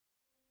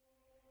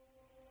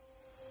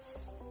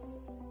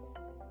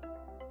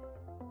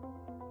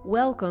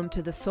Welcome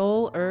to the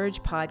Soul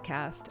Urge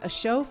Podcast, a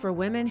show for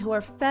women who are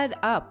fed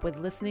up with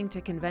listening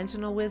to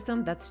conventional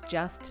wisdom that's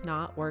just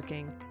not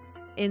working.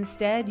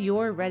 Instead,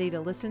 you're ready to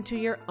listen to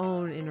your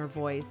own inner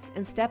voice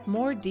and step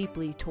more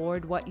deeply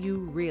toward what you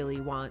really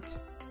want.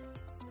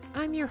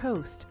 I'm your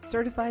host,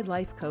 certified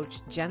life coach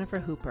Jennifer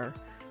Hooper.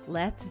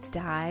 Let's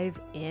dive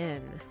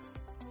in.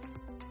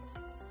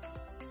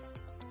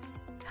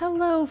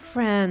 Hello,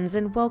 friends,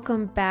 and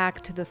welcome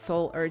back to the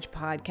Soul Urge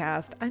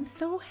Podcast. I'm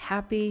so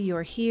happy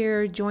you're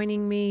here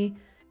joining me.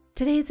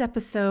 Today's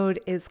episode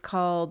is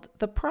called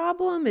The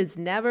Problem is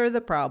Never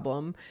the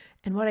Problem.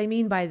 And what I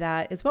mean by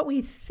that is what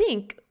we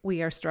think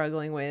we are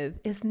struggling with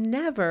is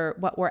never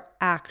what we're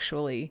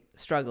actually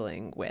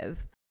struggling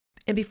with.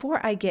 And before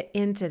I get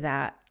into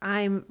that,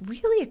 I'm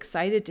really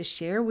excited to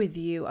share with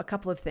you a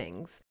couple of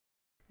things.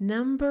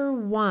 Number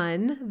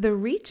one, the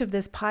reach of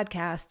this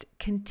podcast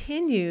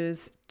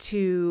continues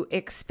to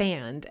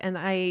expand, and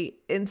I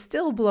am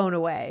still blown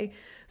away.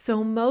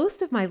 So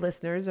most of my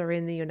listeners are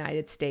in the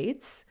United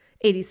States,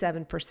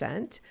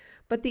 87%,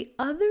 but the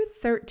other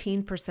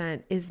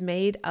 13% is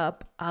made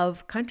up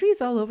of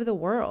countries all over the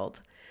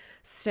world.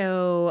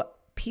 So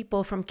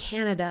people from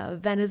Canada,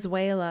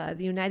 Venezuela,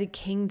 the United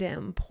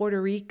Kingdom,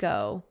 Puerto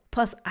Rico,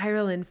 plus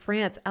Ireland,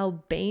 France,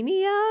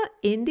 Albania,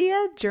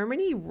 India,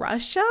 Germany,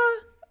 Russia.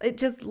 It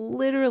just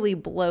literally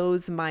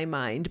blows my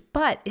mind,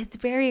 but it's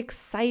very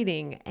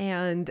exciting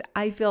and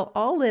I feel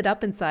all lit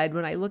up inside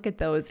when I look at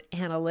those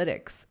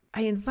analytics.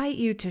 I invite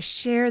you to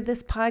share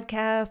this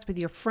podcast with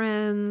your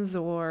friends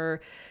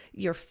or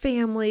your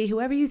family,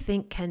 whoever you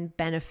think can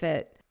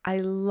benefit.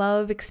 I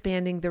love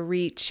expanding the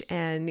reach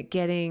and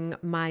getting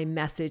my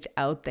message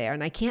out there,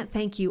 and I can't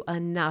thank you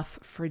enough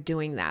for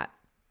doing that.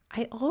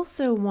 I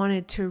also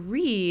wanted to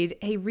read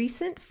a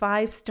recent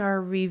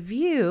 5-star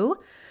review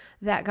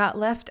that got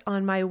left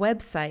on my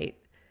website.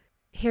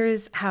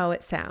 Here's how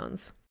it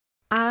sounds.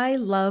 I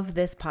love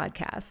this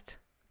podcast.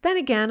 Then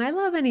again, I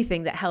love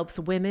anything that helps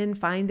women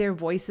find their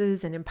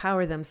voices and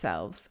empower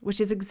themselves,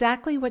 which is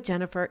exactly what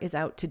Jennifer is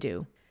out to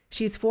do.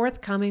 She's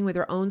forthcoming with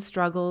her own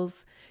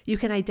struggles. You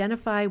can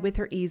identify with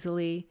her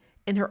easily,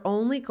 and her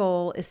only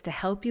goal is to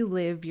help you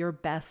live your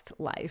best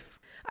life.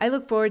 I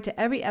look forward to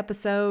every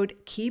episode.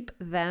 Keep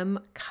them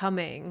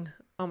coming.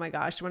 Oh my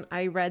gosh, when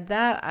I read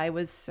that, I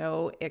was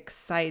so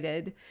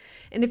excited.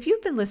 And if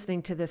you've been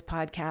listening to this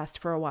podcast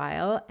for a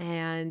while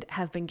and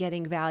have been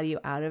getting value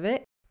out of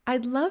it,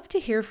 I'd love to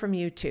hear from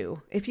you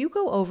too. If you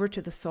go over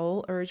to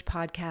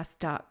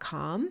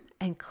thesoulurgepodcast.com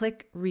and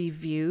click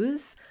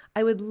reviews,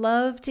 I would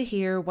love to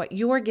hear what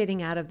you're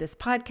getting out of this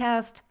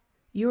podcast.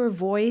 Your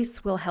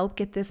voice will help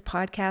get this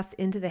podcast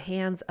into the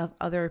hands of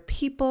other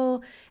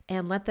people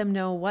and let them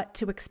know what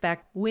to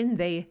expect when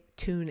they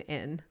tune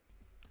in.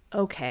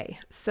 Okay,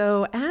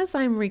 so as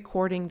I'm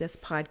recording this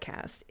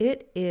podcast,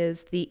 it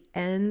is the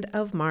end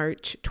of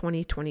March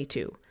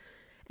 2022,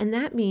 and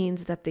that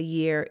means that the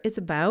year is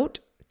about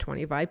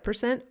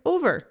 25%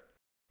 over.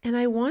 And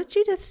I want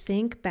you to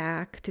think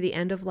back to the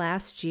end of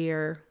last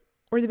year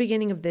or the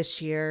beginning of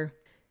this year,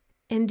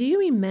 and do you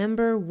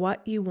remember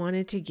what you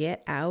wanted to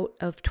get out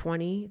of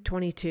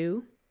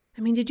 2022?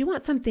 I mean, did you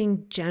want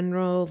something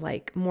general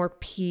like more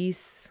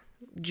peace,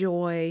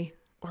 joy,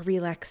 or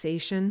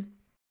relaxation?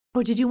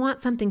 Or did you want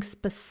something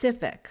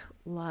specific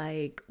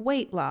like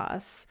weight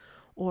loss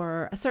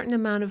or a certain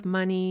amount of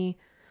money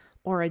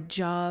or a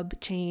job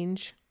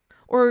change?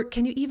 Or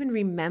can you even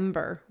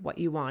remember what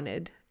you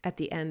wanted at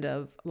the end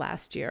of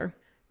last year?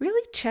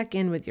 Really check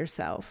in with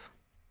yourself.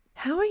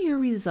 How are your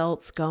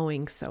results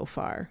going so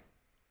far?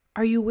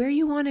 Are you where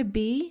you want to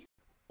be,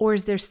 or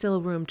is there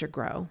still room to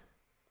grow?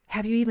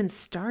 Have you even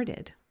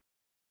started?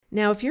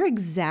 Now, if you're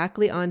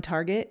exactly on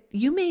target,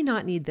 you may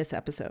not need this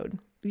episode.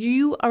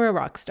 You are a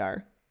rock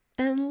star.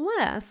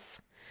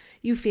 Unless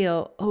you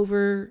feel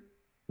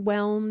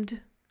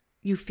overwhelmed,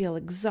 you feel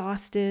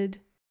exhausted,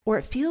 or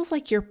it feels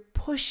like you're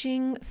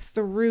pushing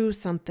through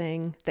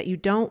something that you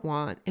don't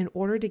want in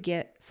order to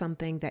get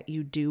something that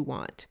you do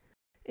want.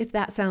 If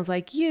that sounds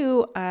like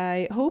you,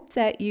 I hope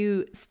that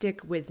you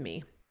stick with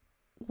me.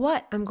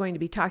 What I'm going to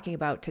be talking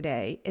about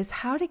today is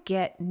how to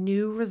get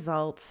new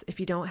results if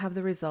you don't have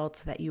the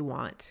results that you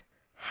want.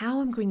 How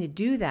I'm going to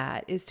do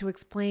that is to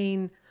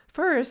explain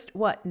first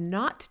what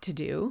not to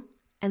do,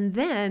 and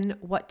then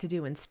what to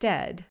do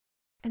instead.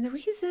 And the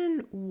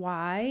reason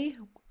why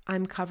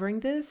I'm covering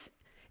this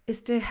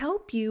is to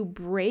help you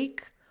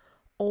break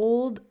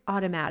old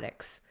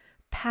automatics,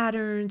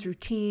 patterns,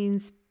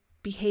 routines,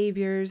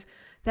 behaviors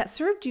that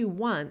served you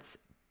once,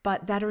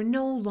 but that are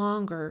no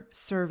longer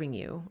serving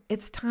you.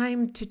 It's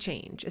time to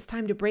change. It's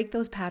time to break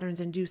those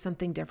patterns and do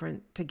something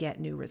different to get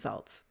new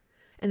results.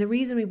 And the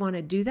reason we want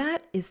to do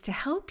that is to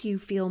help you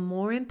feel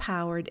more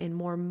empowered and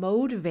more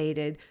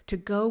motivated to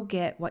go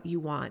get what you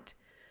want.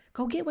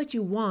 Go get what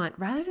you want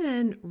rather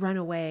than run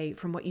away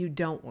from what you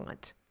don't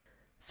want.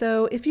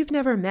 So if you've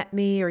never met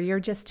me or you're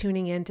just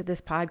tuning into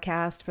this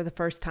podcast for the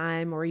first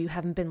time or you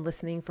haven't been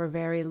listening for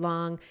very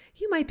long,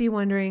 you might be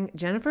wondering,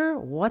 Jennifer,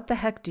 what the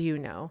heck do you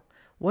know?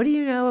 What do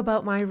you know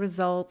about my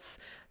results,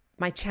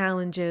 my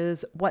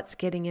challenges, what's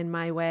getting in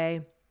my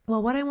way.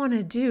 Well, what I want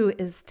to do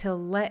is to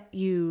let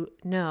you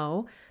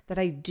know that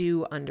I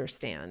do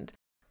understand.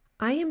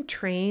 I am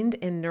trained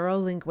in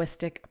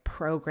neuro-linguistic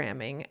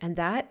programming, and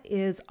that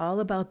is all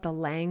about the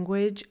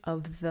language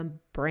of the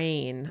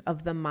brain,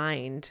 of the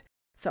mind.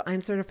 So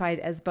I'm certified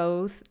as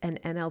both an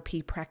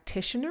NLP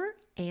practitioner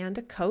and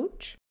a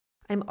coach.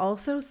 I'm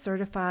also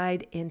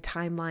certified in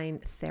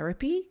timeline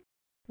therapy,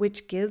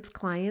 which gives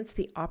clients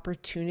the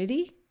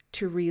opportunity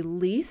to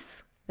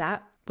release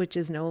that which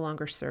is no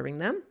longer serving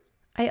them.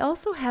 I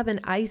also have an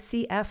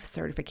ICF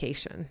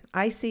certification.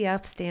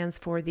 ICF stands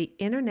for the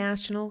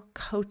International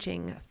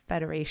Coaching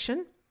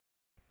Federation.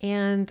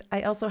 And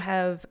I also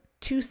have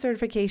 2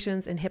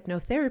 certifications in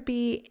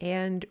hypnotherapy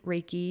and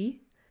Reiki.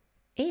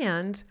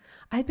 And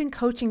I've been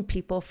coaching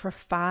people for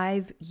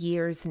 5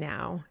 years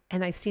now.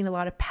 And I've seen a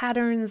lot of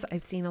patterns.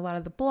 I've seen a lot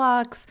of the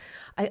blocks.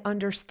 I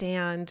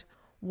understand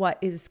what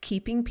is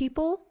keeping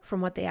people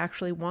from what they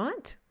actually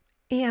want.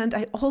 And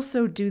I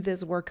also do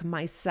this work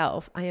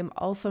myself. I am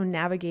also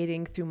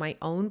navigating through my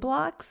own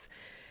blocks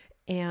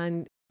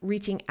and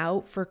reaching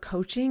out for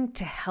coaching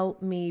to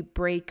help me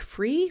break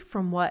free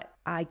from what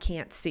I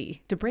can't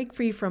see, to break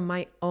free from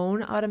my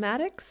own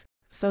automatics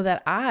so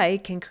that I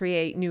can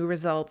create new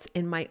results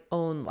in my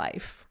own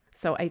life.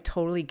 So I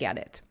totally get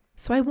it.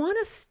 So I want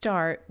to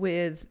start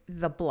with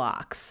the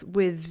blocks,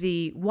 with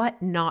the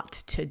what not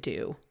to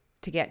do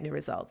to get new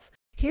results.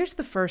 Here's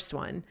the first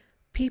one.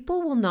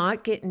 People will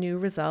not get new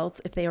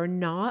results if they are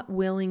not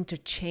willing to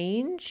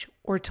change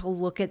or to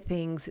look at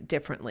things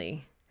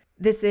differently.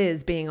 This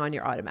is being on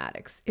your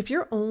automatics. If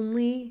you're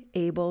only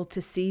able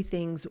to see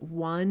things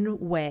one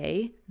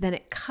way, then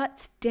it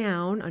cuts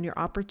down on your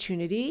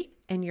opportunity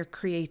and your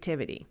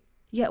creativity.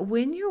 Yet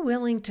when you're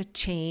willing to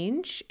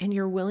change and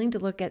you're willing to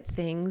look at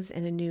things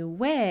in a new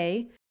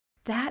way,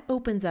 that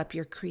opens up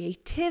your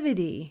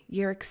creativity,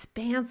 your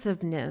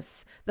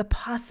expansiveness, the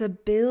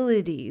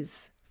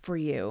possibilities for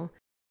you.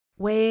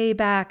 Way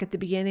back at the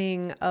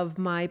beginning of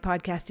my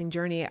podcasting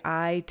journey,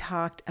 I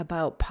talked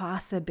about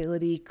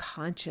possibility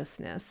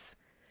consciousness,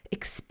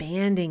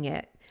 expanding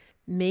it,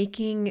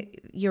 making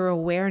your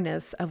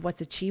awareness of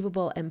what's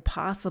achievable and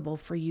possible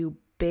for you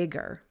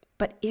bigger.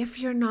 But if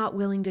you're not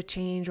willing to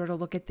change or to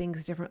look at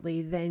things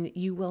differently, then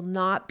you will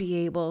not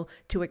be able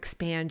to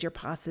expand your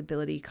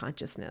possibility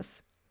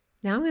consciousness.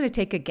 Now I'm going to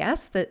take a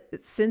guess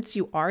that since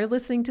you are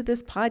listening to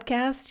this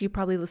podcast, you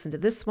probably listen to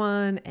this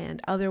one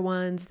and other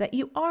ones, that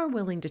you are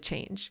willing to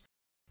change.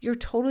 You're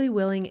totally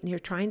willing and you're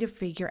trying to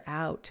figure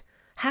out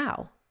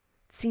how.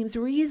 It seems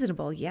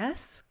reasonable,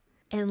 yes?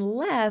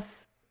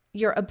 Unless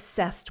you're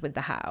obsessed with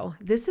the how.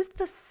 This is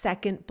the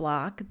second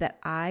block that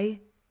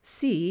I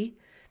see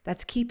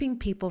that's keeping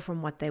people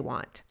from what they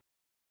want.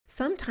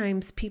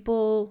 Sometimes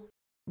people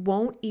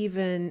won't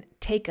even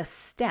take a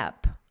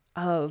step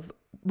of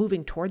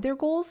moving toward their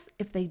goals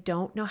if they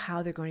don't know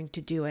how they're going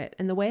to do it.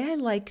 And the way I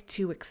like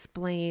to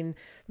explain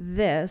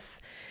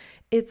this,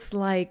 it's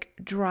like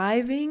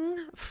driving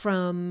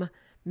from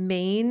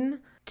Maine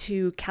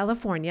to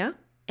California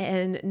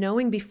and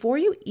knowing before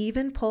you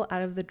even pull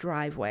out of the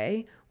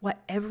driveway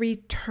what every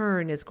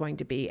turn is going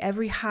to be,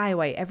 every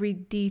highway, every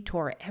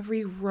detour,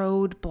 every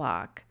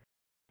roadblock.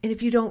 And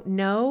if you don't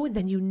know,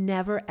 then you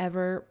never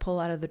ever pull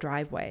out of the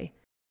driveway.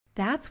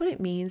 That's what it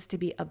means to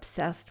be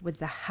obsessed with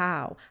the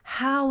how.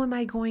 How am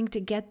I going to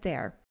get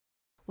there?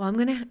 Well, I'm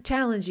going to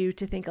challenge you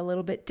to think a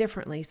little bit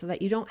differently so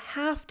that you don't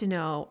have to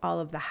know all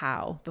of the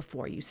how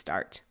before you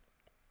start.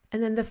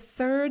 And then the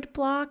third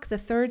block, the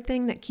third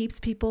thing that keeps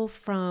people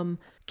from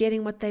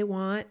getting what they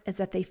want is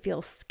that they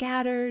feel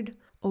scattered,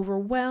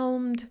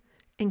 overwhelmed,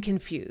 and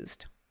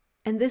confused.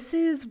 And this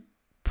is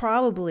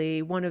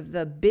probably one of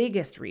the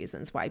biggest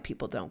reasons why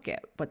people don't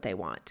get what they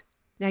want.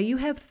 Now, you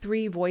have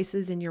 3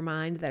 voices in your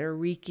mind that are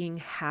wreaking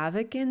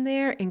havoc in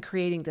there and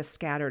creating the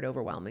scattered,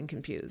 overwhelmed, and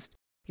confused.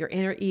 Your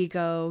inner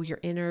ego, your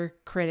inner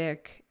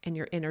critic, and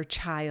your inner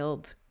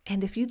child.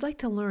 And if you'd like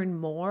to learn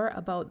more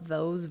about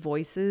those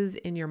voices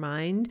in your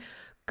mind,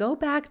 go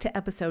back to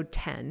episode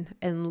 10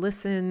 and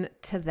listen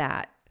to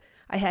that.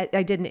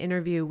 I did an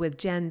interview with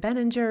Jen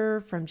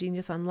Benninger from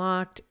Genius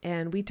Unlocked,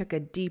 and we took a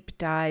deep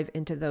dive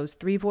into those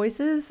 3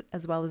 voices,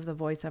 as well as the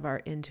voice of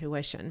our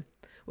intuition,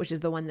 which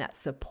is the one that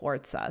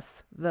supports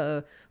us,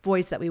 the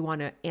voice that we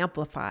want to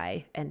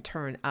amplify and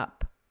turn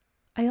up.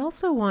 I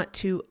also want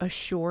to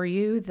assure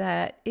you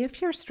that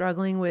if you're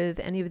struggling with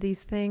any of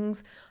these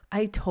things,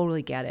 I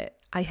totally get it.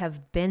 I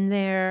have been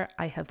there,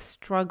 I have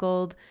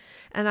struggled,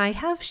 and I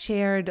have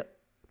shared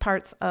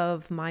parts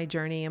of my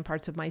journey and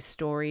parts of my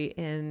story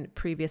in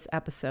previous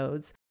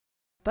episodes.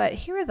 But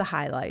here are the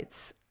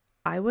highlights.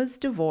 I was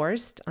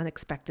divorced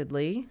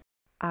unexpectedly.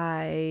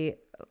 I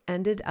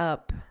ended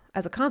up,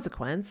 as a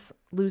consequence,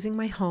 losing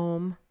my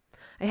home.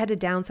 I had to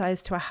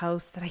downsize to a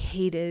house that I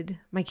hated,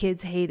 my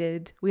kids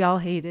hated, we all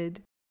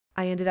hated.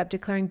 I ended up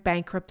declaring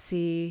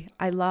bankruptcy.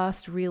 I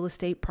lost real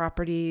estate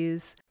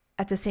properties.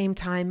 At the same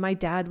time, my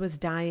dad was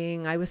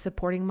dying. I was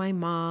supporting my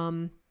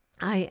mom.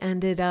 I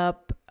ended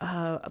up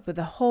with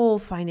a whole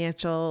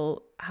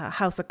financial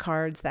house of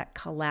cards that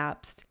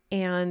collapsed.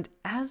 And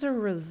as a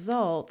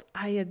result,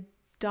 I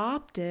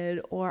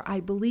adopted, or I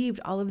believed,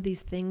 all of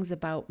these things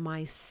about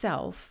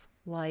myself.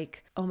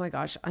 Like, oh my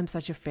gosh, I'm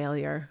such a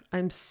failure.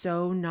 I'm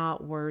so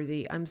not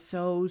worthy. I'm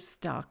so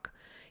stuck.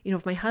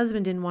 If my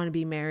husband didn't want to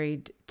be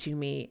married to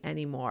me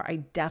anymore, I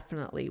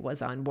definitely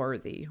was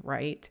unworthy,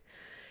 right?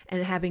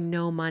 And having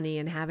no money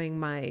and having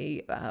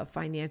my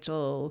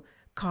financial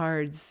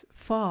cards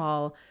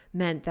fall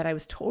meant that I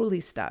was totally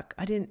stuck.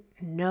 I didn't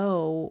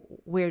know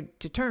where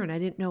to turn. I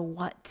didn't know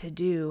what to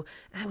do.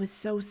 And I was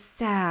so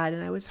sad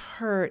and I was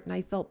hurt and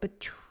I felt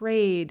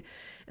betrayed,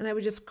 and I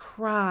would just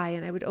cry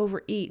and I would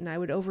overeat and I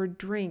would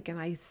overdrink, and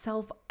I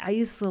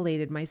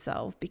self-isolated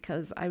myself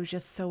because I was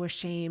just so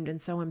ashamed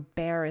and so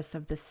embarrassed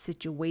of the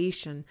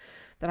situation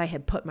that I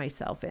had put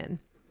myself in.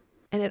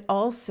 And it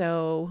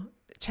also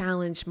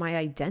challenged my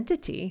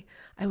identity.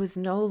 I was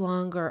no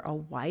longer a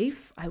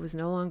wife. I was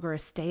no longer a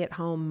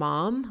stay-at-home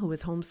mom who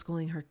was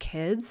homeschooling her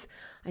kids.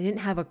 I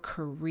didn't have a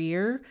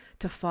career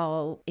to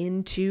fall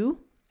into.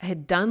 I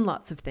had done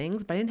lots of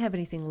things, but I didn't have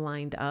anything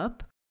lined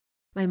up.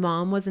 My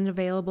mom wasn't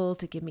available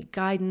to give me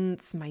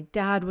guidance. My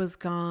dad was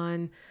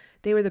gone.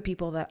 They were the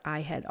people that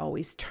I had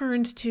always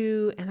turned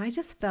to, and I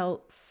just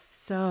felt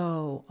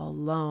so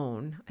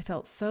alone. I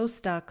felt so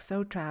stuck,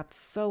 so trapped,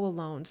 so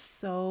alone,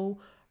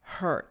 so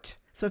hurt.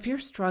 So if you're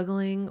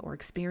struggling or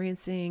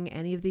experiencing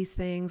any of these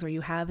things, or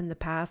you have in the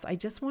past, I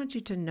just want you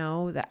to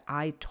know that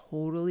I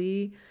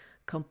totally,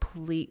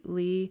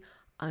 completely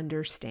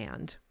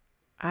understand.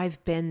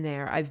 I've been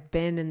there. I've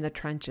been in the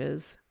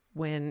trenches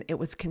when it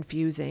was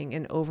confusing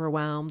and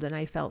overwhelmed and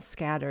I felt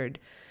scattered.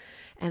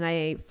 And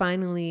I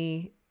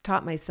finally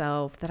taught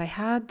myself that I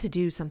had to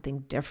do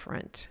something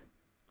different.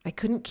 I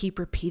couldn't keep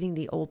repeating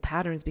the old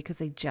patterns because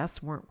they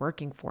just weren't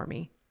working for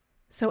me.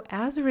 So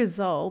as a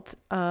result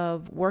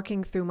of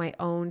working through my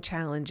own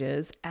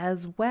challenges,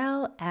 as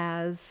well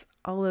as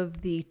all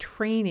of the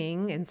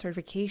training and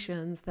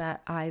certifications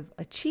that I've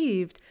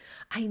achieved,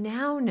 I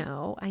now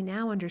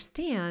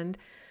understand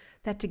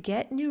that to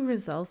get new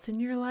results in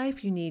your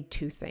life, you need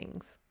two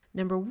things.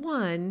 Number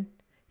one,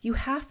 you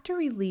have to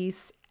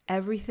release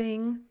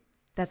everything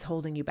that's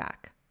holding you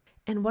back.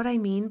 And what I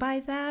mean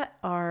by that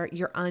are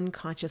your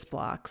unconscious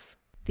blocks,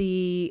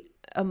 the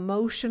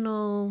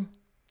emotional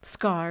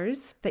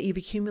scars that you've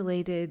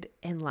accumulated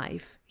in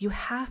life. You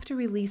have to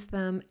release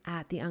them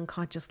at the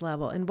unconscious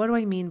level. And what do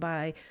I mean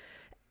by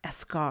a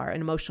scar, an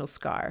emotional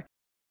scar?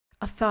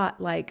 A thought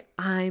like,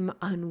 I'm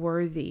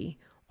unworthy,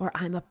 or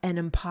I'm an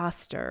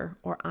imposter,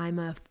 or I'm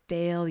a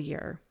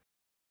failure.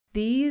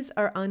 These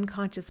are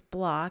unconscious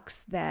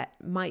blocks that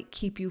might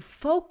keep you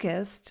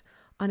focused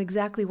on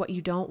exactly what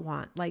you don't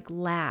want, like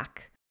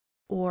lack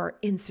or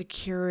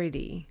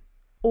insecurity.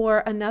 Or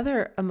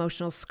another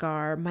emotional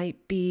scar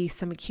might be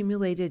some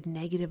accumulated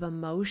negative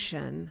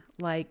emotion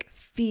like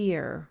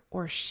fear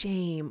or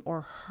shame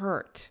or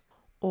hurt.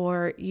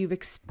 Or you've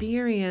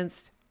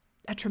experienced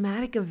a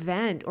traumatic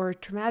event or a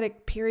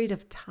traumatic period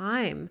of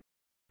time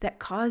that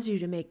caused you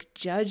to make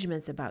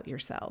judgments about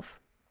yourself.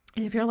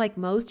 And if you're like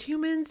most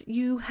humans,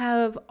 you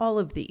have all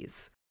of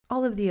these,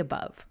 all of the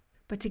above.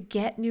 But to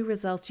get new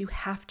results, you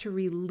have to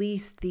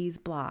release these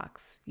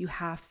blocks. You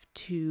have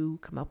to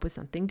come up with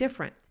something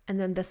different. And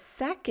then the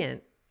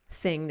second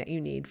thing that you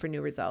need for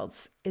new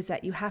results is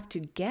that you have to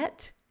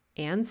get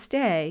and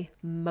stay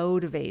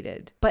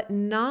motivated, but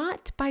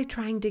not by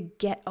trying to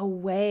get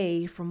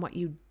away from what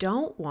you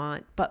don't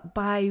want, but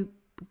by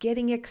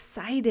getting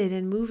excited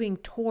and moving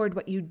toward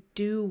what you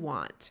do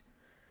want.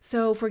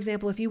 So, for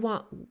example, if you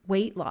want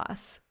weight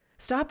loss,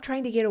 stop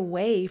trying to get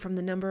away from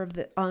the number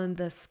on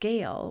the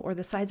scale, or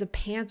the size of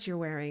pants you're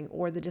wearing,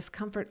 or the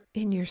discomfort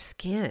in your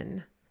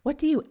skin. What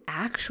do you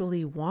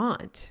actually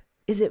want?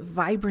 Is it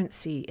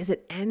vibrancy? Is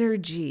it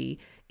energy?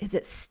 Is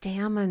it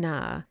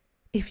stamina?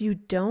 If you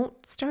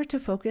don't start to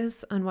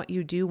focus on what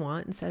you do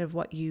want instead of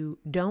what you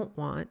don't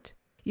want,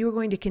 you are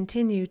going to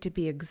continue to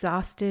be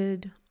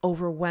exhausted,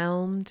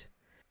 overwhelmed,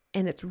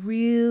 and it's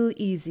real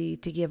easy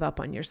to give up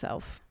on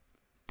yourself.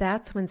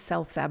 That's when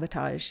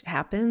self-sabotage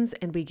happens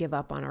and we give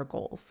up on our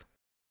goals.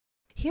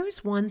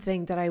 Here's one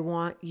thing that I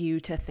want you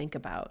to think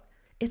about.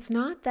 It's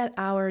not that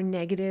our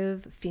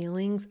negative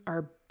feelings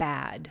are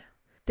bad.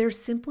 They're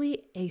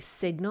simply a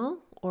signal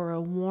or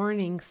a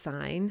warning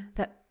sign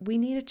that we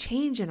need a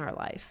change in our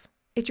life.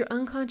 It's your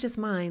unconscious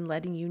mind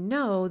letting you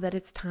know that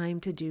it's time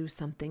to do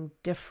something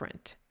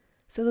different.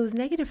 So those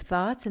negative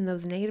thoughts and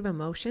those negative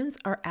emotions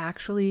are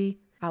actually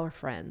our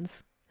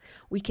friends.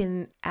 We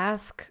can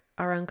ask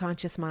our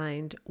unconscious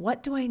mind,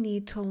 what do I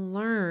need to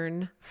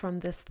learn from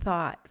this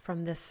thought,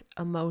 from this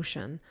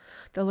emotion,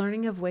 the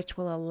learning of which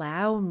will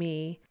allow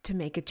me to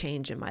make a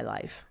change in my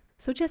life?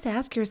 So just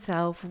ask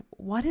yourself,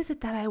 what is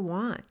it that I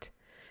want?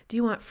 Do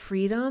you want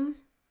freedom,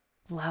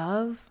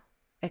 love,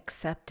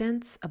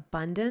 acceptance,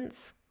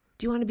 abundance?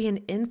 Do you want to be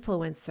an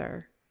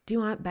influencer? Do you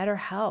want better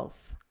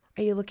health?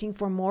 Are you looking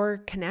for more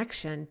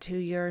connection to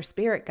your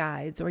spirit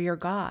guides or your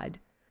God?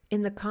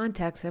 in the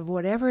context of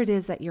whatever it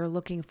is that you're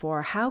looking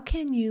for. How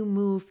can you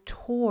move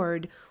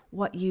toward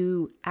what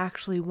you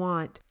actually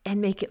want and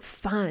make it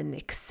fun,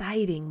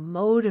 exciting,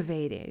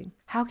 motivating?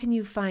 How can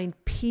you find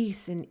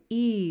peace and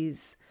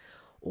ease,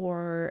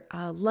 or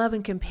love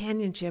and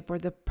companionship, or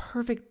the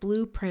perfect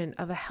blueprint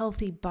of a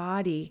healthy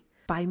body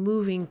by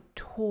moving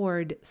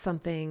toward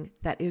something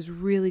that is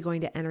really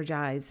going to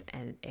energize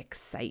and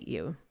excite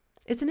you?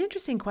 It's an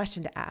interesting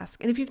question to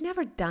ask. And if you've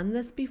never done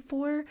this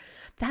before,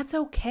 that's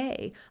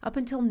okay. Up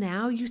until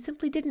now, you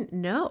simply didn't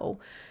know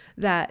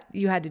that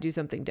you had to do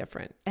something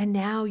different. And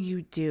now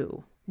you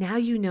do. Now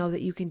you know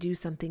that you can do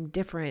something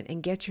different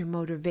and get your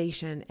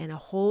motivation in a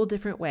whole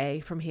different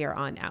way from here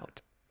on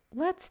out.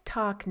 Let's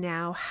talk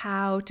now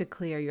how to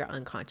clear your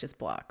unconscious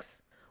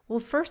blocks. Well,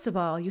 first of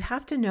all, you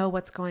have to know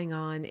what's going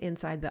on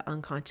inside the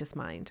unconscious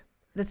mind.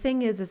 The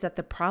thing is that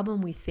the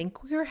problem we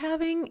think we're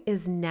having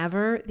is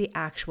never the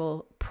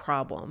actual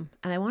problem.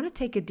 And I want to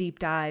take a deep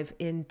dive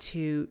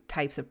into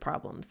types of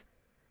problems.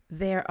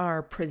 There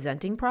are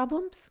presenting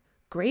problems,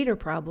 greater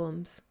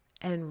problems,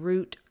 and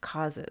root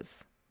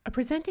causes. A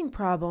presenting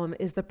problem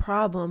is the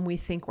problem we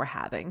think we're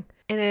having,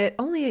 and it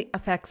only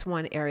affects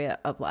one area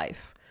of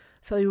life.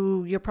 So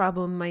your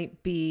problem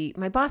might be,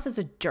 my boss is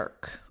a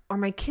jerk, or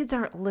my kids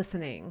aren't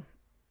listening,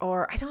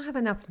 or I don't have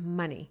enough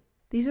money.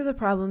 These are the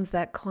problems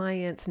that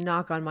clients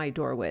knock on my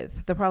door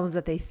with, the problems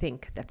that they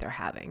think that they're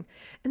having.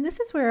 And this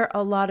is where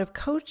a lot of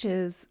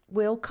coaches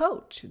will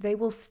coach. They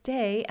will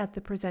stay at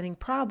the presenting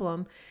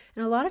problem,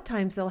 and a lot of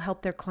times they'll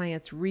help their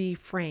clients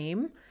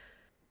reframe.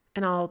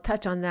 And I'll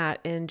touch on that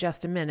in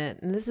just a minute.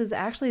 And this is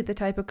actually the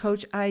type of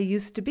coach I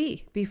used to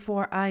be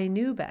before I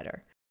knew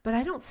better. But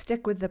I don't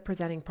stick with the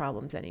presenting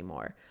problems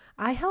anymore.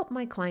 I help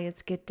my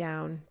clients get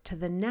down to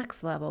the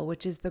next level,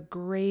 which is the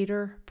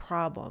greater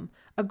problem.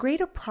 A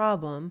greater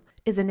problem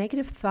is a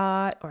negative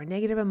thought or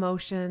negative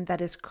emotion that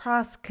is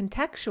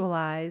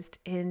cross-contextualized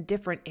in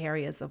different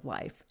areas of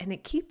life, and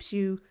it keeps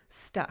you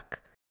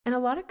stuck. And a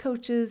lot of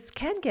coaches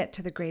can get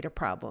to the greater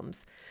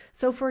problems.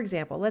 So for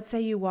example, let's say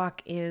you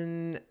walk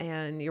in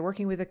and you're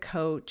working with a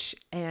coach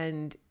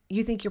and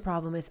you think your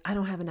problem is, I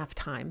don't have enough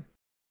time.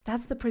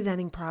 That's the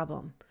presenting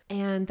problem.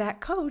 And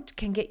that coach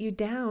can get you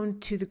down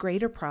to the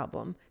greater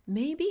problem.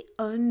 Maybe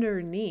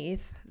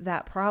underneath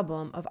that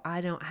problem of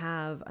I don't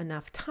have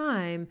enough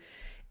time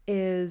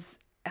is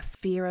a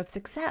fear of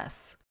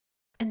success.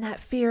 And that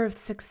fear of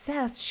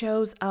success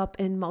shows up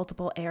in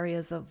multiple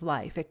areas of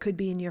life. It could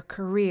be in your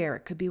career,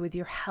 it could be with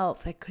your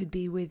health, it could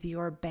be with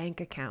your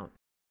bank account.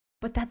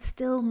 But that's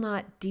still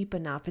not deep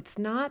enough. It's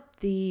not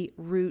the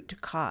root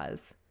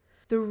cause.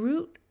 The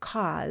root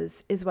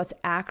cause is what's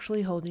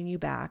actually holding you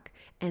back,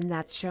 and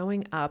that's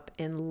showing up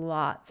in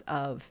lots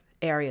of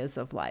areas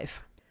of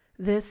life.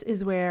 This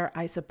is where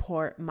I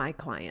support my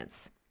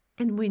clients.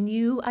 And when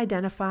you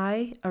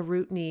identify a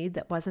root need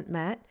that wasn't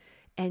met,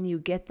 and you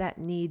get that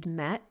need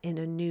met in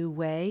a new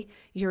way,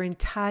 your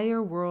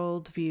entire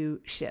worldview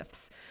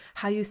shifts.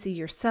 How you see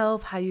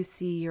yourself, how you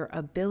see your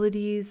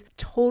abilities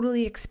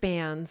totally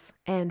expands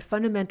and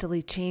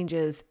fundamentally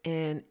changes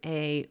in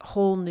a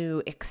whole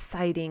new,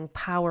 exciting,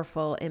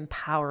 powerful,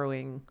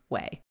 empowering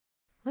way.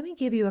 Let me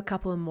give you a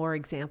couple of more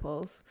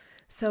examples.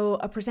 So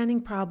a presenting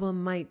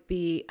problem might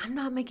be, I'm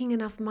not making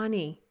enough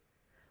money.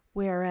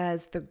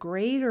 Whereas the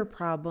greater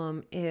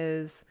problem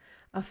is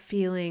a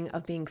feeling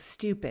of being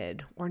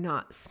stupid or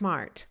not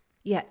smart.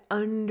 Yet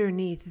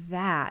underneath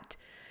that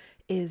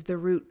is the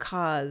root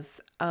cause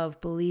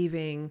of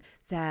believing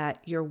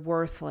that you're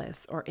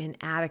worthless or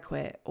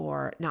inadequate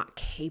or not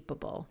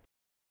capable.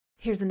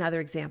 Here's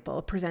another example.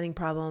 A presenting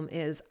problem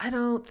is, I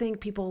don't think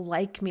people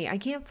like me. I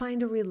can't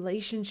find a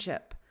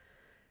relationship.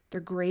 The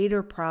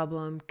greater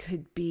problem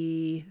could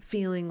be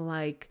feeling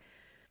like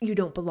you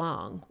don't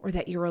belong, or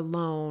that you're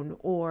alone,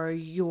 or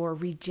you're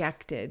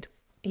rejected.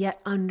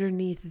 Yet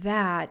underneath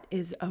that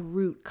is a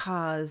root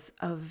cause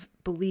of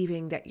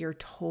believing that you're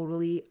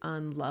totally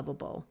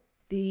unlovable.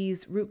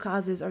 These root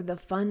causes are the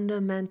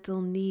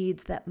fundamental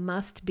needs that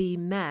must be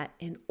met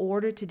in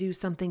order to do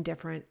something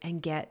different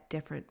and get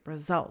different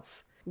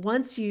results.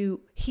 Once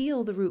you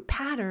heal the root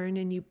pattern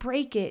and you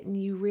break it and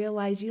you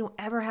realize you don't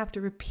ever have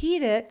to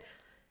repeat it,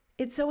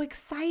 it's so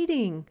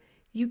exciting.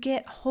 You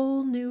get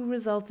whole new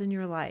results in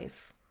your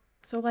life.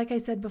 So like I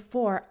said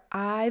before,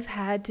 I've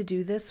had to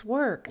do this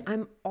work.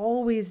 I'm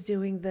always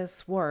doing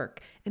this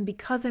work. And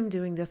because I'm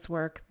doing this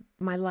work,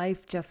 my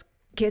life just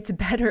gets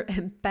better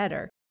and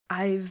better.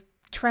 I've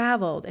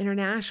traveled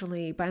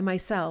internationally by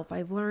myself.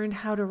 I've learned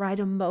how to ride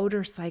a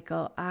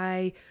motorcycle.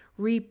 I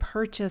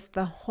repurchased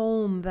the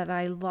home that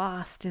I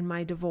lost in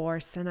my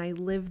divorce, and I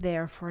lived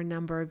there for a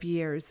number of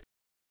years.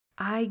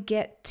 I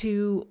get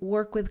to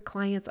work with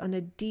clients on a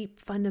deep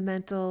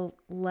fundamental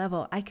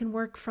level. I can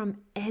work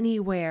from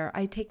anywhere.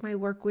 I take my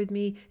work with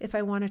me if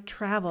I want to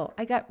travel.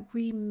 I got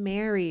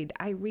remarried.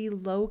 I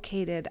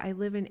relocated. I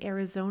live in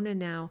Arizona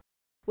now,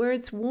 where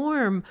it's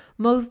warm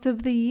most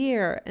of the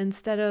year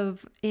instead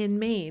of in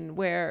Maine,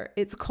 where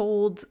it's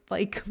cold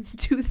like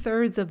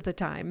 2/3 of the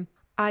time.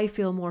 I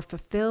feel more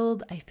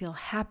fulfilled. I feel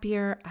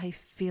happier. I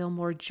feel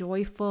more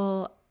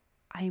joyful.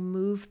 I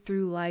move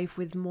through life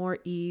with more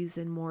ease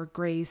and more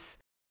grace.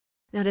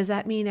 Now, does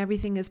that mean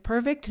everything is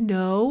perfect?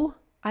 No.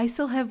 I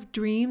still have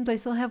dreams. I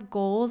still have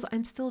goals.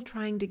 I'm still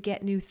trying to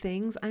get new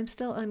things. I'm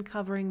still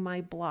uncovering my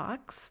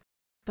blocks.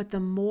 But the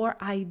more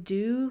I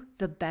do,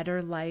 the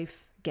better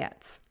life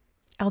gets.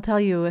 I'll tell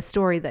you a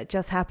story that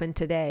just happened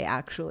today,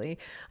 actually.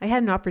 I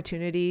had an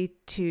opportunity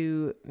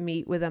to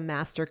meet with a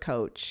master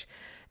coach,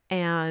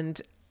 and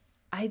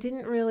I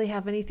didn't really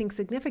have anything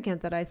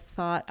significant that I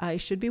thought I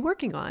should be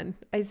working on.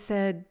 I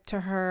said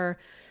to her,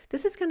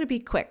 this is going to be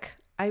quick.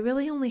 I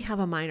really only have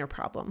a minor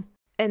problem.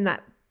 And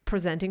that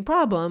presenting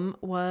problem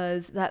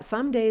was that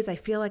some days I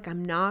feel like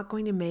I'm not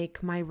going to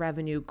make my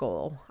revenue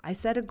goal. I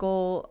set a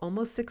goal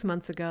almost 6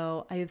 months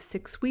ago. I have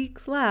 6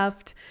 weeks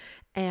left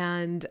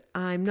and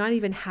I'm not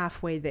even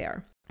halfway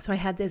there. So I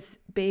had this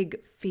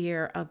big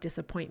fear of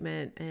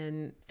disappointment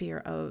and fear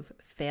of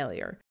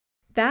failure.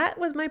 That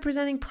was my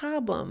presenting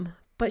problem,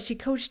 but she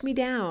coached me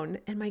down.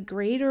 And my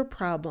greater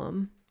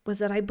problem was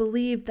that I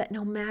believed that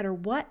no matter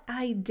what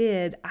I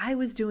did, I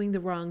was doing the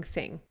wrong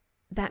thing.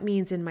 That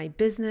means in my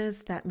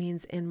business, that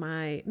means in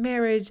my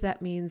marriage,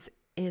 that means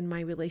in my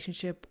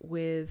relationship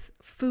with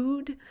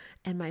food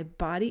and my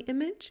body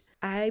image.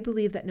 I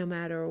believe that no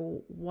matter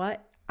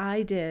what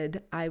I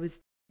did, I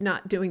was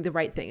not doing the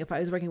right thing. If I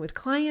was working with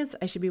clients,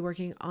 I should be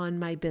working on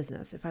my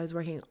business. If I was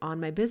working on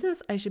my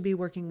business, I should be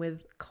working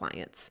with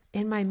clients.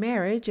 In my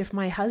marriage, if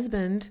my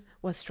husband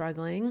was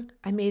struggling,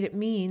 I made it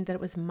mean that it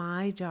was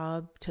my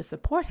job to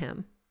support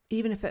him,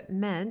 even if it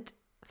meant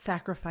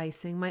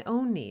sacrificing my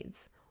own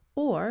needs.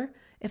 Or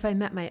if I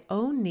met my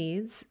own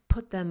needs,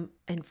 put them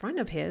in front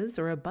of his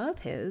or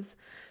above his,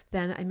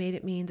 then I made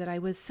it mean that I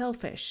was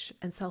selfish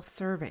and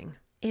self-serving.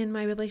 In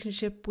my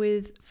relationship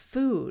with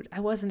food,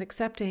 I wasn't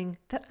accepting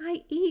that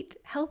I eat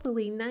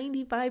healthily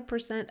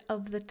 95%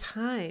 of the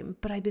time,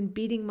 but I've been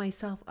beating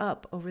myself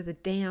up over the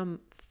damn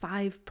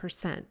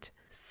 5%.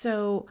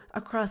 So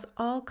across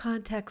all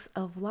contexts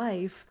of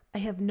life, I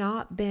have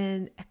not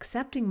been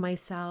accepting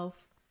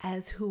myself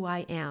as who I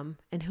am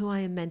and who I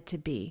am meant to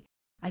be.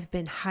 I've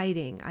been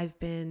hiding. I've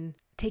been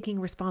taking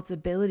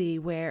responsibility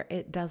where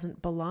it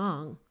doesn't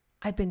belong.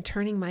 I've been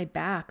turning my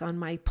back on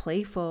my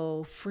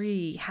playful,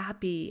 free,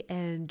 happy,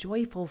 and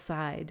joyful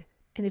side.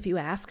 And if you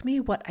ask me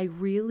what I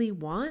really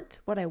want,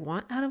 what I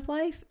want out of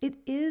life, it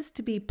is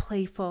to be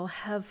playful,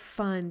 have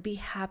fun, be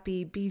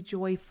happy, be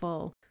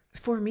joyful.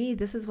 For me,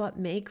 this is what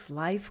makes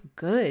life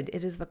good.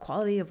 It is the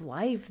quality of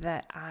life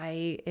that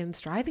I am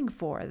striving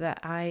for, that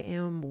I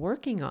am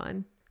working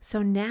on.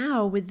 So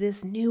now with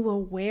this new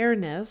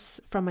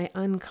awareness from my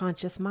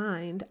unconscious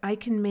mind, I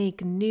can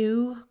make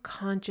new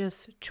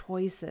conscious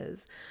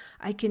choices.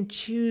 I can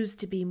choose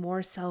to be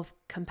more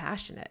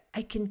self-compassionate.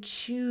 I can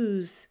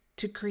choose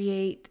to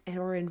create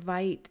or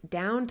invite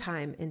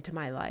downtime into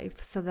my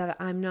life so that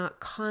I'm not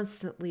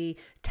constantly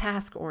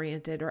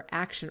task-oriented or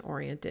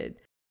action-oriented,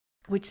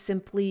 which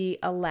simply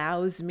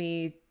allows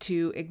me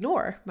to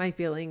ignore my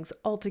feelings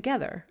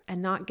altogether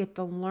and not get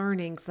the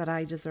learnings that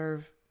I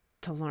deserve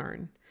to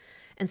learn.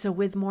 And so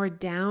with more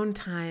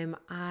downtime,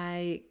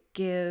 I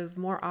give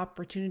more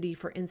opportunity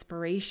for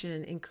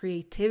inspiration and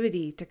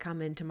creativity to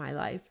come into my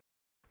life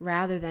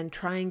rather than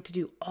trying to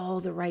do all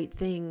the right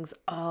things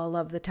all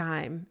of the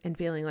time and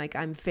feeling like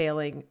I'm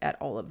failing at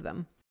all of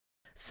them.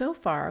 So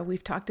far,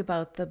 we've talked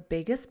about the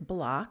biggest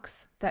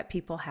blocks that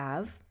people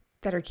have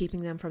that are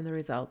keeping them from the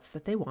results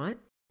that they want.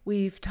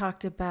 We've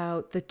talked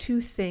about the 2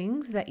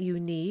 things that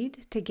you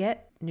need to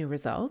get new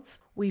results.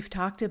 We've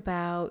talked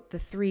about the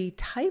 3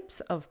 types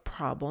of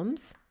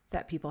problems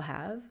that people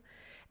have.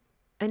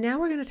 And now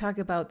we're going to talk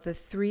about the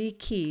 3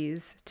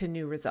 keys to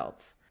new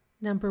results.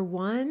 Number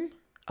 1,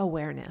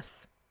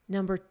 awareness.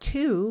 Number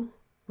 2,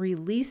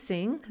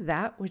 releasing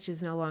that which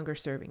is no longer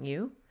serving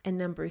you. And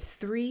number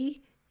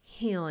 3,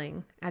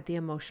 healing at the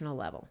emotional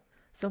level.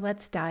 So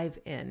let's dive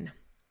in.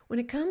 When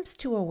it comes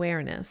to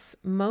awareness,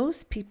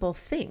 most people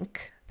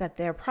think that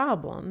their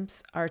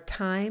problems are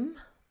time,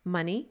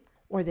 money,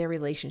 or their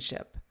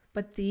relationship.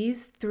 But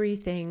these 3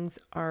 things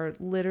are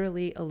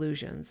literally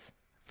illusions.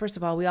 First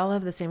of all, we all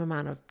have the same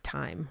amount of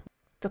time.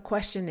 The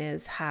question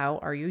is, how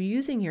are you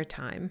using your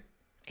time?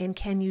 And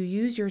can you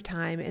use your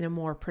time in a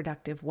more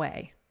productive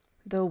way?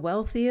 The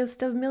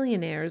wealthiest of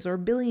millionaires or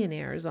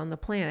billionaires on the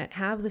planet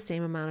have the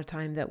same amount of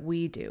time that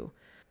we do.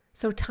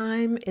 So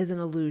time is an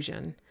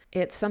illusion.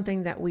 It's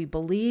something that we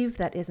believe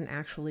that isn't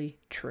actually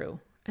true.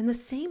 And the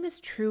same is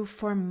true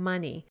for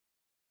money.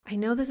 I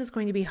know this is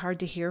going to be hard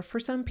to hear for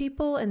some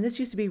people, and this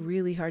used to be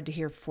really hard to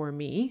hear for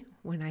me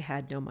when I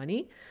had no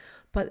money,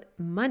 but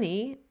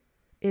money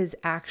is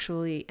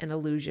actually an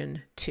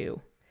illusion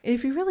too. And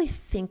if you really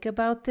think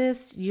about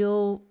this,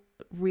 you'll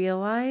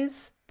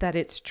realize that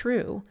it's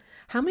true.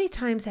 How many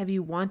times have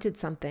you wanted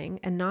something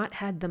and not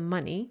had the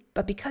money,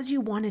 but because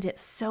you wanted it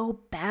so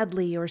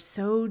badly or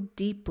so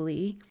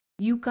deeply,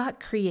 you got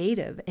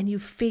creative and you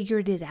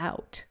figured it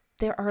out?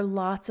 There are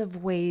lots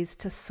of ways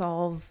to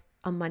solve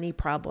a money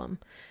problem.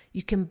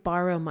 You can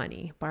borrow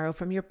money, borrow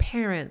from your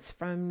parents,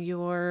 from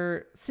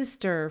your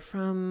sister,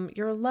 from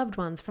your loved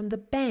ones, from the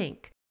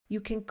bank. You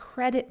can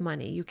credit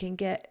money. You can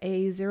get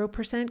a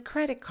 0%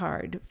 credit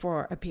card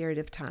for a period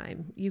of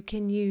time. You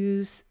can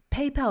use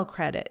PayPal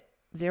credit,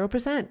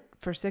 0%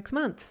 for 6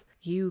 months.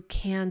 You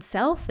can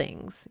sell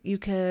things. You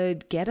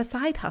could get a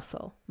side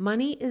hustle.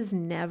 Money is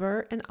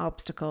never an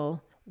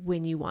obstacle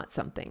when you want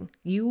something.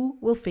 You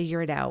will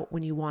figure it out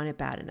when you want it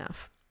bad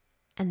enough.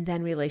 And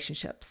then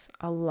relationships.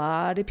 A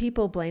lot of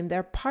people blame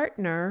their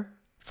partner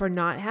for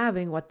not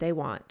having what they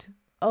want.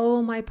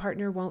 Oh, my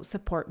partner won't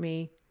support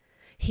me.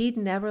 He'd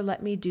never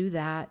let me do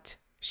that.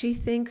 She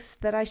thinks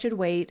that I should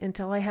wait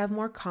until I have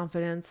more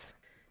confidence.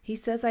 He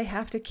says I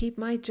have to keep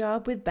my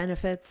job with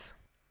benefits.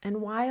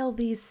 And while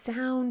these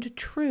sound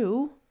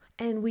true,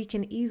 and we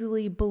can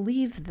easily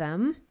believe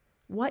them,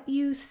 what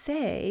you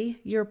say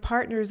your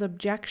partner's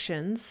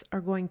objections are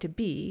going to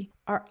be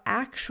are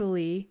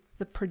actually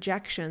the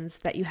projections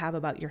that you have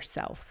about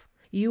yourself.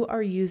 You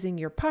are using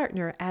your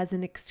partner as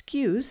an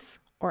excuse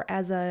or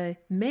as a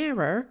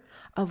mirror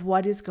of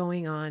what is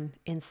going on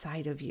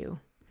inside of you.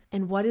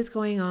 And what is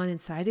going on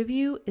inside of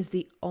you is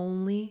the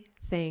only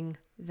thing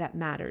that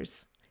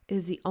matters. It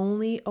is the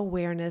only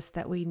awareness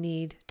that we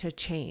need to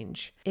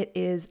change. It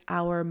is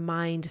our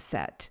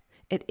mindset.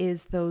 It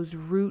is those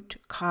root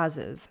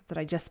causes that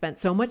I just spent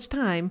so much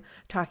time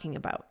talking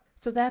about.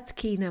 So that's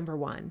key number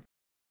 1.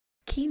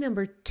 Key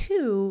number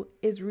 2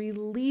 is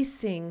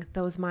releasing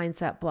those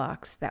mindset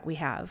blocks that we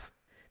have.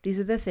 These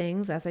are the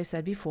things, as I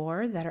said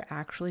before, that are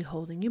actually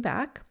holding you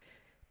back.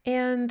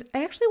 And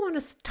I actually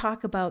want to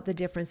talk about the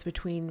difference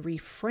between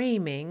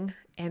reframing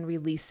and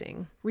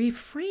releasing.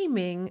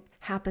 Reframing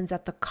happens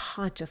at the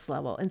conscious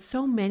level, and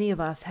so many of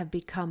us have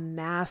become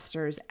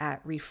masters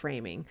at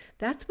reframing.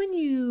 That's when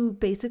you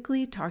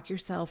basically talk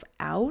yourself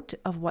out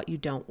of what you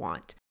don't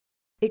want.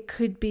 It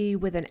could be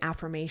with an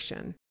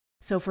affirmation.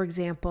 So for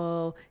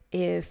example,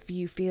 if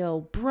you feel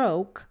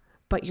broke,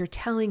 but you're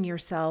telling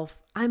yourself,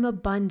 I'm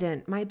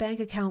abundant, my bank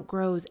account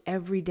grows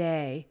every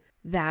day,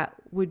 that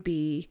would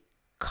be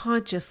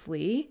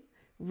consciously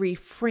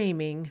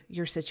reframing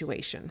your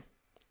situation.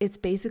 It's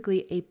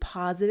basically a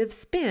positive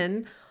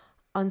spin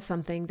on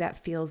something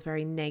that feels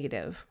very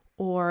negative.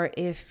 Or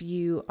if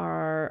you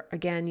are,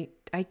 again,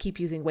 I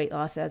keep using weight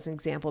loss as an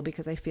example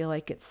because I feel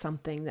like it's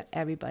something that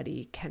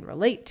everybody can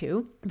relate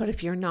to. But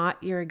if you're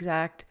not your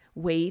exact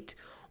weight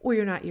or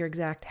you're not your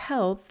exact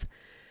health,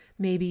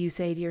 maybe you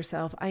say to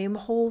yourself, I am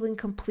whole and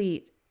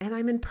complete and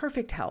I'm in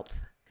perfect health.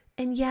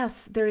 And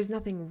yes, there is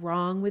nothing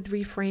wrong with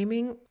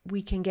reframing.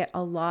 We can get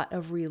a lot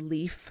of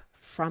relief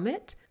from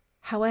it.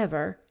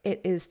 However,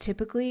 it is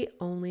typically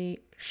only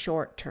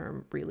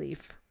short-term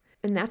relief.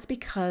 And that's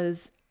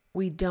because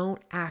we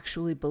don't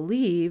actually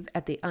believe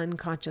at the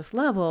unconscious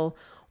level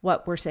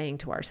what we're saying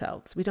to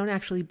ourselves. We don't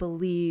actually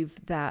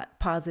believe that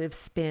positive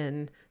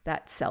spin,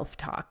 that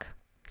self-talk.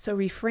 So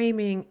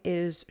reframing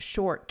is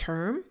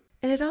short-term,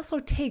 and it also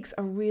takes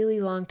a really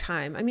long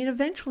time. I mean,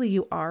 eventually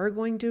you are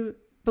going to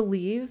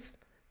believe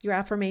your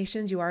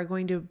affirmations, you are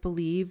going to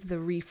believe the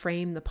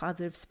reframe, the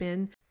positive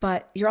spin,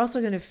 but you're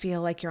also going to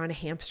feel like you're on a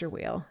hamster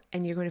wheel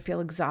and you're going to feel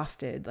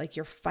exhausted, like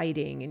you're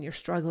fighting and you're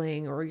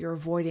struggling or you're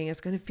avoiding.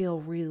 It's going to feel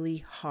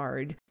really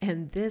hard.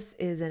 And this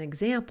is an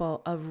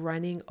example of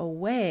running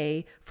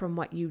away from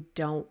what you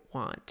don't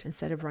want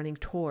instead of running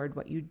toward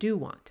what you do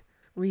want.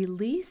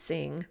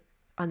 Releasing,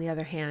 on the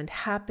other hand,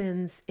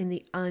 happens in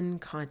the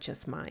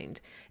unconscious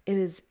mind. It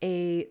is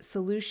a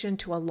solution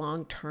to a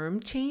long-term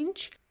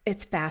change.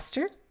 It's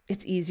faster.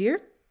 It's easier,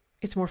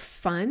 it's more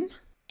fun,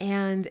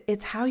 and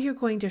it's how you're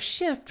going to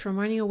shift from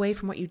running away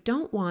from what you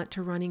don't want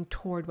to running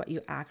toward what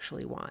you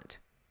actually want.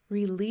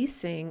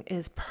 Releasing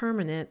is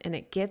permanent and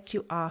it gets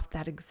you off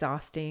that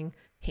exhausting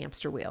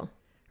hamster wheel.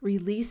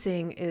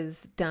 Releasing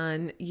is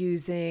done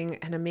using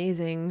an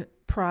amazing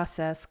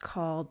process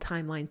called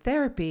timeline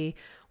therapy,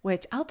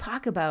 which I'll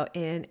talk about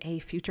in a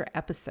future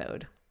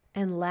episode.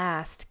 And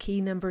last,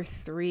 key number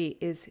 3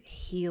 is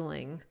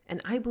healing.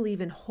 And I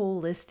believe in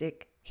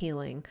holistic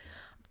healing.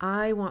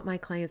 I want my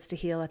clients to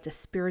heal at the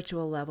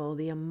spiritual level,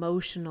 the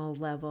emotional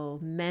level,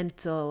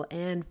 mental,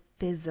 and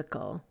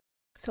physical.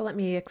 So let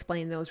me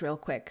explain those real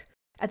quick.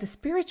 At the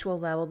spiritual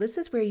level, this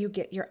is where you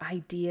get your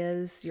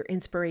ideas, your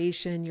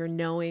inspiration, your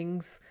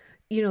knowings,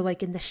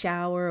 like in the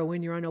shower or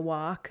when you're on a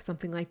walk,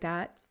 something like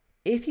that.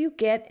 If you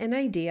get an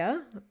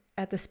idea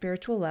at the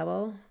spiritual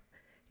level,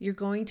 you're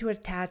going to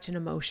attach an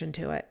emotion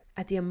to it.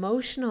 At the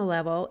emotional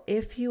level,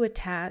 if you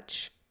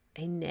attach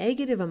a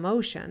negative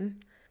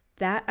emotion,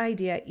 that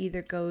idea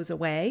either goes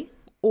away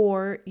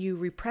or you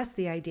repress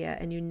the idea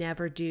and you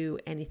never do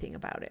anything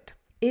about it.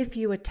 If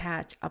you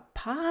attach a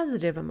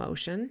positive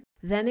emotion,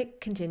 then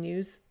it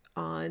continues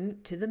on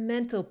to the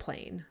mental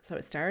plane. So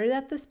it started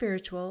at the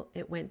spiritual,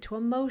 it went to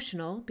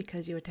emotional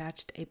because you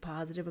attached a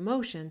positive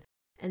emotion,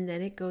 and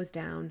then it goes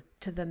down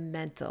to the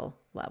mental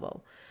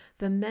level.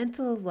 The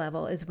mental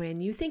level is when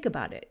you think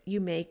about it.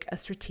 You make a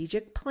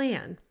strategic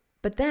plan.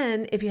 But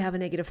then if you have a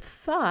negative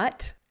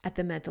thought at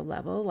the mental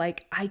level,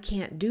 like, I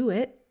can't do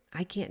it,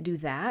 I can't do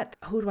that,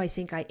 who do I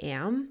think I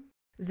am?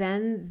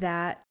 Then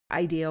that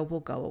idea will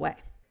go away.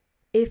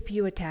 If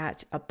you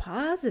attach a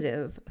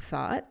positive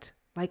thought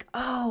Like,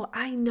 oh,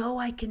 I know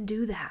I can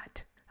do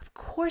that. Of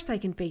course I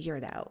can figure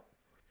it out.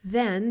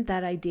 Then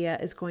that idea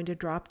is going to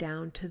drop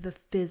down to the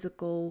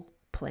physical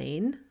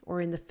plane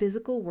or in the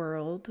physical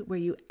world where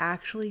you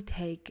actually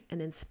take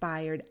an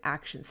inspired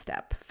action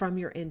step from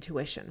your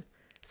intuition.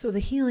 So the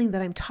healing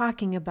that I'm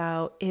talking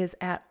about is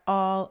at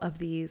all of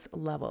these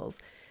levels,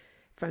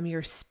 from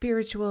your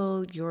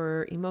spiritual,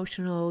 your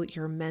emotional,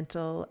 your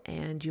mental,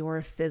 and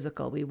your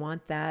physical. We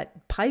want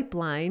that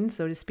pipeline,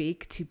 so to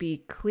speak, to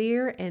be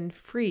clear and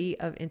free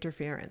of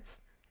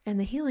interference. And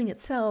the healing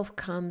itself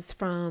comes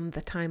from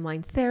the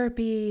timeline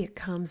therapy, it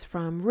comes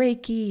from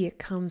Reiki, it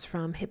comes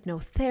from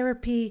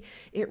hypnotherapy.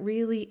 It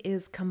really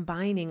is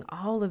combining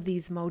all of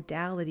these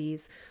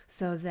modalities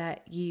so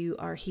that you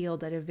are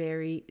healed at a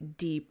very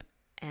deep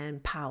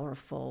and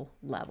powerful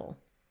level.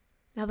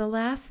 Now, the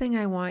last thing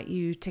I want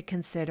you to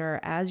consider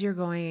as you're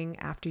going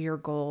after your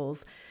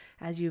goals,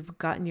 as you've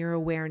gotten your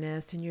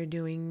awareness and you're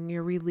doing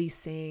your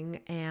releasing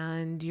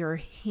and your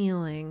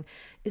healing,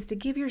 is to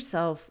give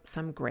yourself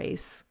some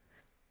grace.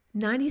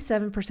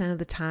 97% of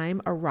the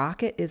time, a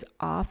rocket is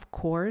off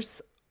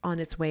course on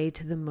its way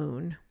to the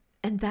moon.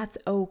 And that's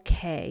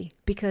okay,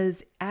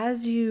 because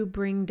as you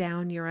bring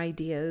down your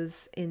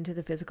ideas into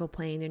the physical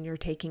plane and you're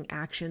taking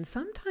action,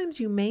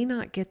 sometimes you may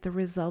not get the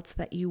results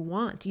that you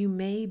want. You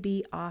may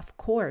be off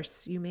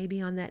course. You may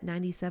be on that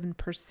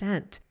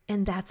 97%.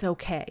 And that's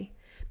okay,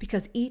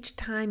 because each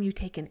time you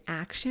take an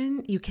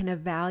action, you can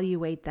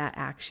evaluate that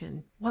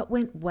action. What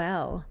went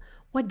well?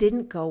 What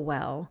didn't go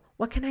well?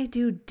 What can I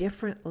do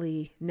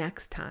differently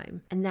next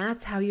time? And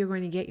that's how you're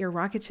going to get your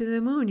rocket to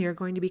the moon. You're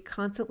going to be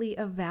constantly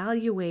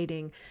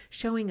evaluating,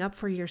 showing up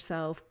for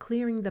yourself,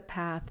 clearing the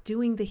path,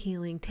 doing the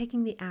healing,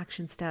 taking the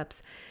action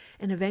steps.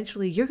 And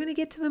eventually you're going to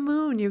get to the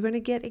moon. You're going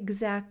to get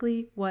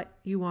exactly what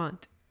you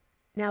want.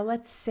 Now,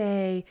 let's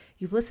say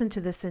you've listened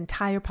to this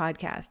entire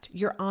podcast.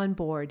 You're on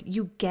board.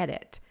 You get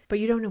it, but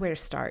you don't know where to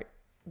start.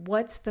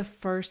 What's the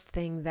first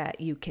thing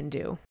that you can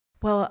do?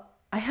 Well,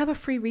 I have a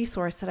free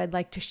resource that I'd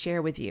like to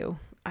share with you.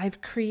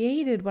 I've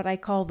created what I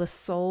call the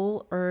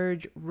Soul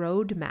Urge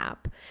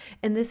Roadmap.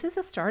 And this is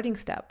a starting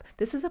step.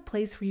 This is a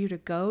place for you to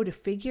go to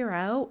figure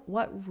out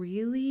what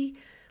really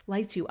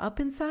lights you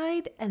up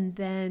inside and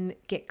then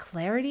get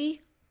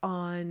clarity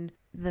on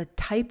the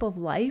type of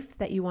life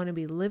that you want to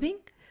be living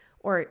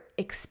or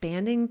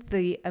expanding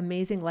the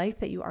amazing life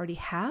that you already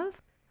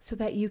have, so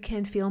that you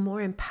can feel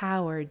more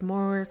empowered,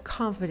 more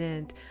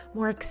confident,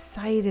 more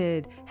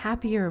excited,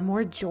 happier,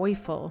 more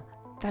joyful.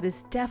 That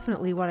is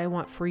definitely what I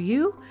want for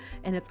you,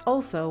 and it's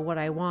also what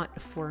I want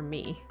for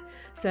me.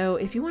 So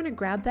if you want to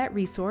grab that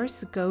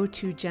resource, go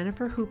to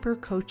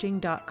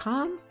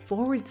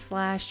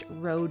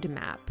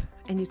jenniferhoopercoaching.com/roadmap,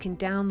 and you can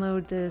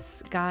download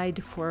this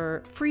guide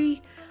for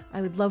free.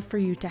 I would love for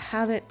you to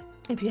have it.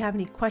 If you have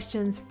any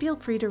questions, feel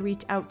free to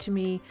reach out to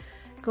me.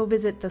 Go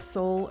visit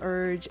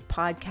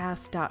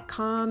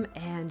thesoulurgepodcast.com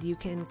and you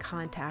can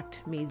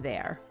contact me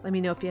there. Let me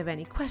know if you have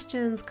any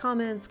questions,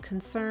 comments,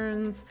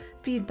 concerns,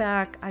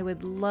 feedback. I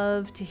would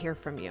love to hear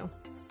from you.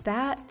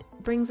 That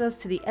brings us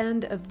to the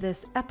end of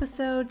this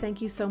episode.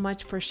 Thank you so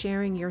much for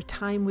sharing your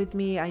time with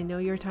me. I know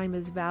your time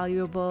is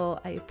valuable.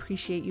 I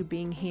appreciate you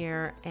being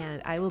here,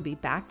 and I will be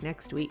back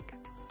next week.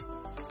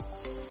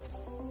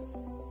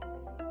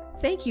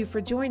 Thank you for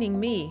joining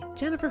me,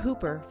 Jennifer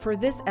Hooper, for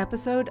this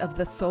episode of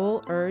the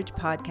Soul Urge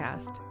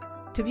Podcast.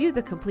 To view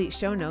the complete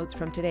show notes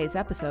from today's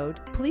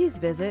episode, please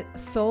visit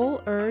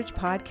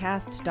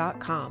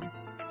soulurgepodcast.com.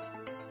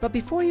 But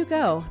before you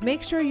go,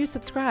 make sure you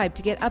subscribe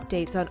to get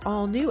updates on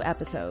all new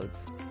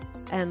episodes.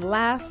 And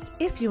last,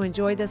 if you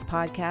enjoy this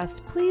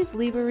podcast, please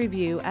leave a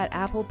review at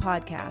Apple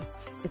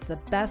Podcasts. It's the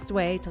best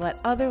way to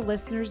let other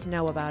listeners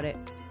know about it.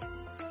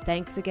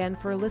 Thanks again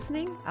for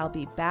listening. I'll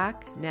be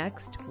back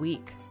next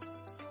week.